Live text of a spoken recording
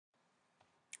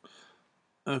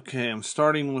Okay, I'm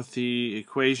starting with the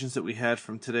equations that we had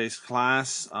from today's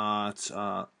class. It's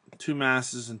two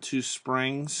masses and two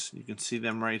springs. You can see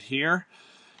them right here.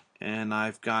 And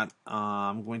I've got,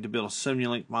 I'm going to build a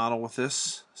Simulink model with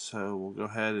this. So we'll go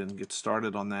ahead and get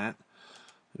started on that.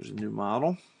 There's a new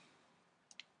model.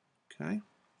 Okay.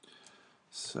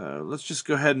 So let's just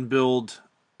go ahead and build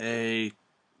a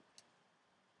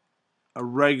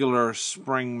regular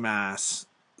spring mass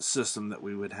system that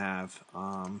we would have,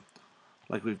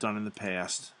 like we've done in the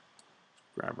past.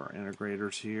 Grab our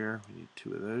integrators here. We need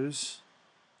two of those.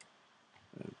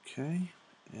 Okay,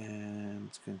 and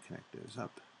it's going to connect those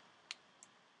up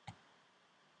a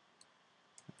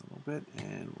little bit,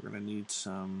 and we're going to need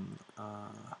some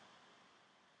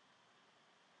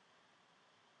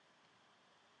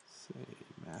say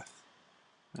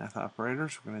math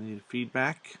operators. We're going to need a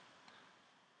feedback.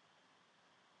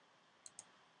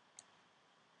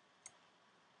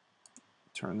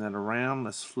 Turn that around.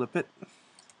 Let's flip it.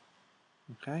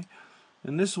 Okay,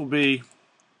 and this will be,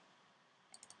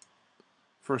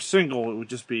 for a single, it would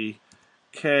just be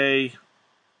K1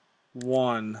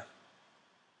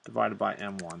 divided by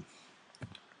M1.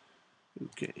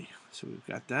 Okay, so we've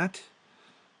got that.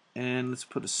 And let's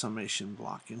put a summation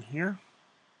block in here.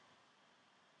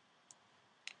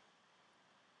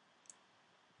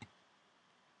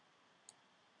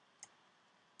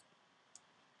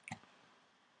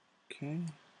 Okay,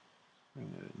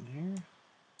 bring that in here.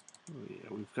 Oh yeah,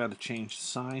 we've got to change the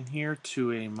sign here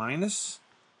to a minus.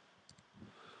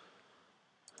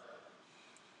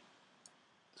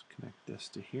 Let's connect this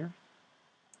to here.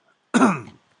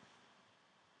 And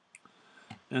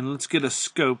let's get a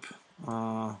scope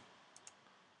and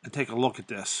take a look at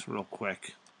this real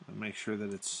quick and make sure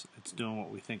that it's doing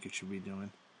what we think it should be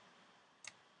doing.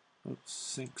 Oops,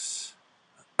 sinks.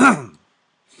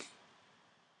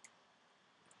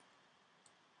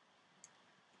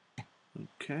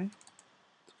 Okay,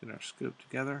 let's get our scope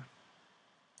together.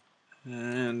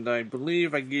 And I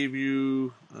believe I gave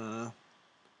you, so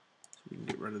we can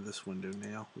get rid of this window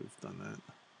now. We've done that.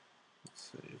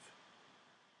 Let's save.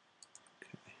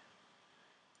 Okay.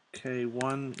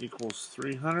 K1 equals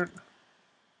 300.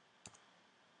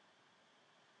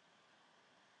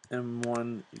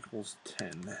 M1 equals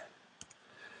 10.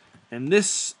 And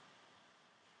this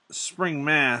spring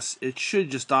mass, it should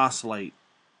just oscillate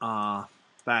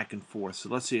back and forth. So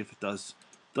let's see if it does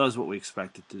what we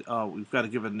expect it to. Oh, we've got to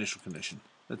give it an initial condition.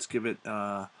 Let's give it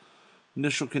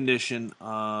initial condition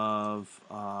of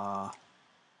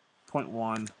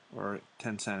 0.1 or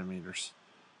 10 centimeters.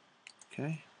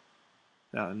 Okay.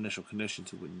 Without initial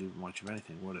conditions, it wouldn't do much of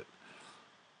anything, would it?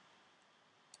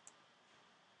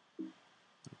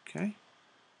 Okay.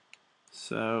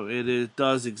 So it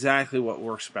does exactly what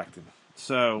we're expecting.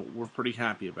 So we're pretty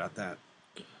happy about that.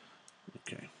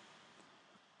 Okay.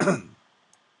 Let's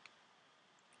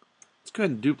go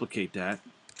ahead and duplicate that.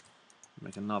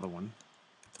 Make another one.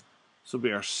 This will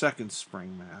be our second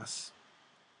spring mass.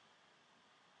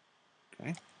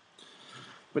 Okay.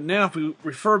 But now if we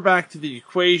refer back to the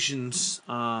equations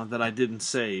that I didn't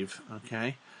save,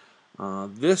 okay,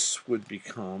 this would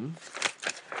become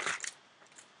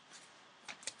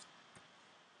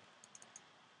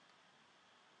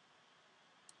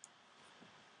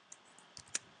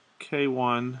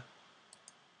K1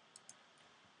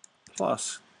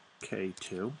 plus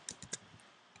K2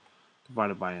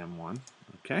 divided by M1,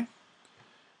 okay?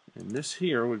 And this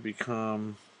here would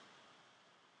become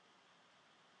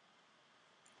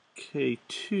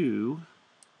K2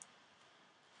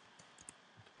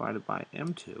 divided by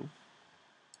M2,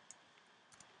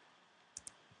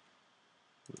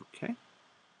 okay?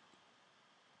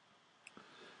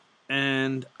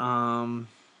 And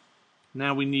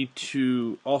now we need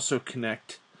to also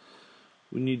connect,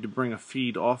 we need to bring a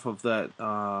feed off of that,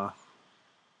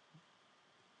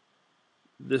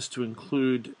 this to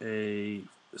include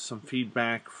some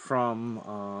feedback from,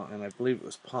 and I believe it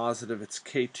was positive, it's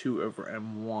K2 over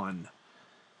M1.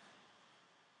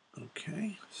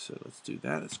 Okay, so let's do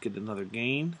that. Let's get another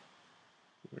gain.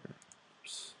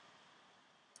 Oops.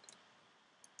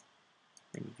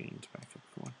 Bring the gains back up.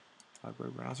 Come on,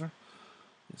 library browser.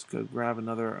 Let's go grab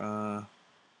another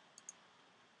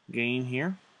gain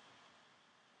here.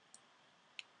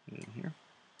 In here.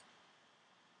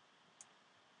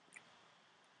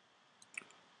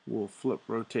 We'll flip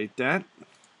rotate that.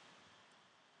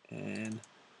 And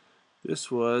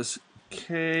this was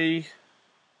K.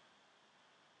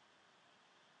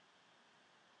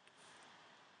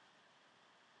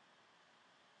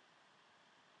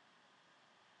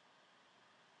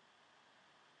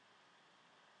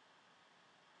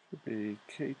 Should be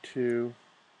K2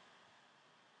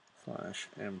 slash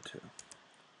M2.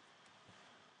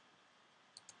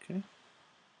 Okay.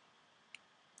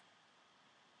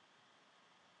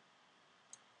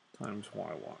 Times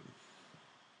y1.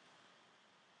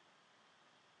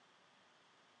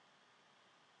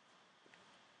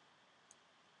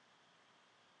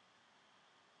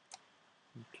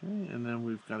 Okay, and then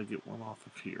we've got to get one off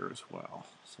of here as well.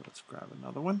 So let's grab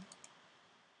another one.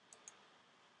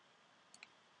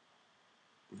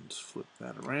 Let's flip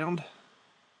that around.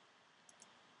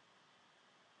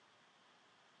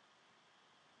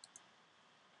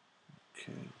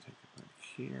 Okay, take it back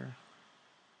here.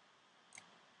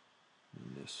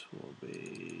 And this will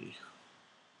be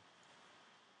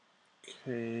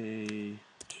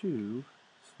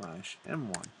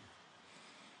K2/M1.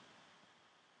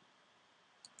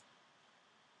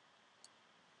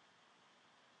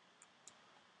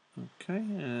 Okay,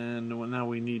 and now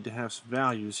we need to have some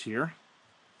values here.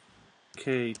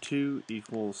 K2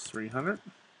 equals 300.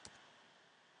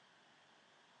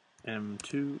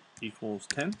 M2 equals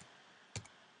 10.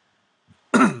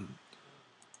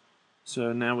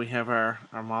 So now we have our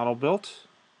model built,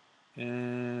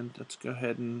 and let's go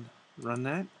ahead and run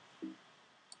that.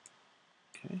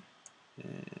 Okay,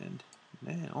 and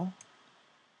now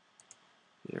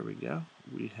there we go.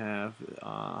 We have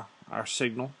our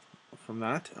signal from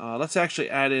that. Let's actually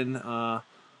add in a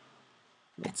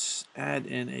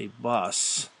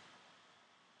bus,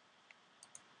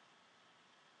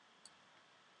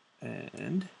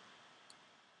 and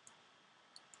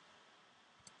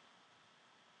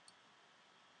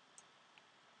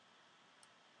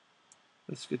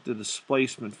let's get the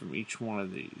displacement from each one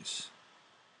of these.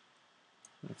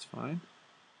 That's fine.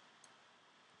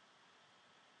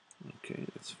 Okay,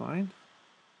 that's fine.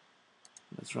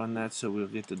 Let's run that so we'll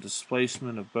get the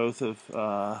displacement of both of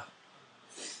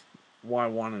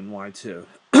y1 and y2.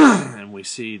 And we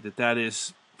see that that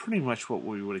is pretty much what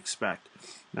we would expect.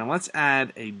 Now let's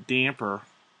add a damper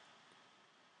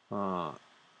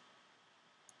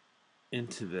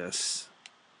into this.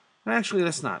 Actually,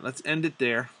 let's not. Let's end it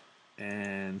there.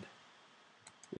 And